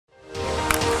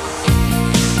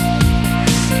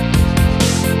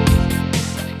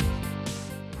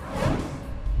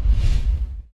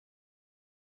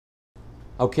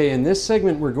Okay, in this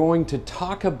segment we're going to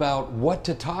talk about what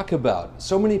to talk about.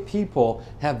 So many people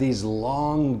have these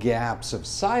long gaps of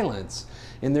silence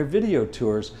in their video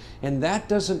tours, and that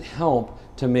doesn't help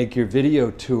to make your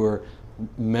video tour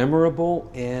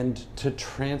memorable and to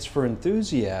transfer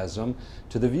enthusiasm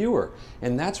to the viewer.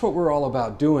 And that's what we're all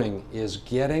about doing, is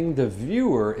getting the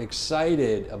viewer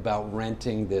excited about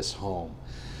renting this home.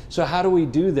 So how do we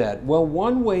do that? Well,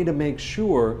 one way to make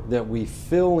sure that we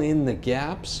fill in the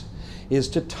gaps is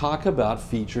to talk about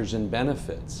features and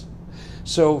benefits.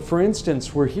 So for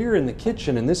instance, we're here in the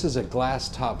kitchen and this is a glass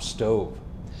top stove.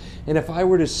 And if I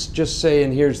were to just say,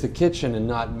 and here's the kitchen, and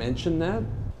not mention that,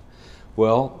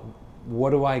 well, what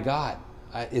do I got?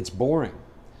 It's boring.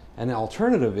 An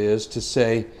alternative is to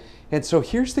say, and so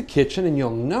here's the kitchen, and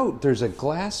you'll note there's a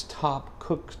glass top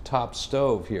cooktop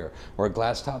stove here, or a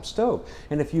glass top stove.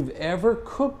 And if you've ever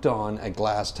cooked on a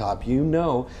glass top, you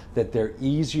know that they're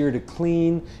easier to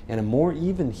clean and a more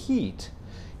even heat.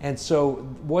 And so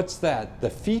what's that? The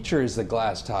feature is the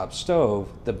glass top stove.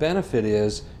 The benefit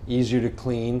is easier to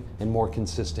clean and more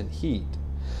consistent heat.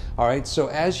 All right, so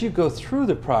as you go through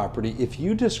the property, if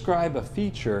you describe a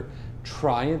feature,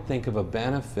 try and think of a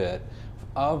benefit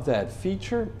of that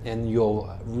feature, and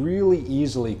you'll really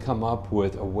easily come up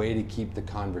with a way to keep the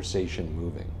conversation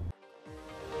moving.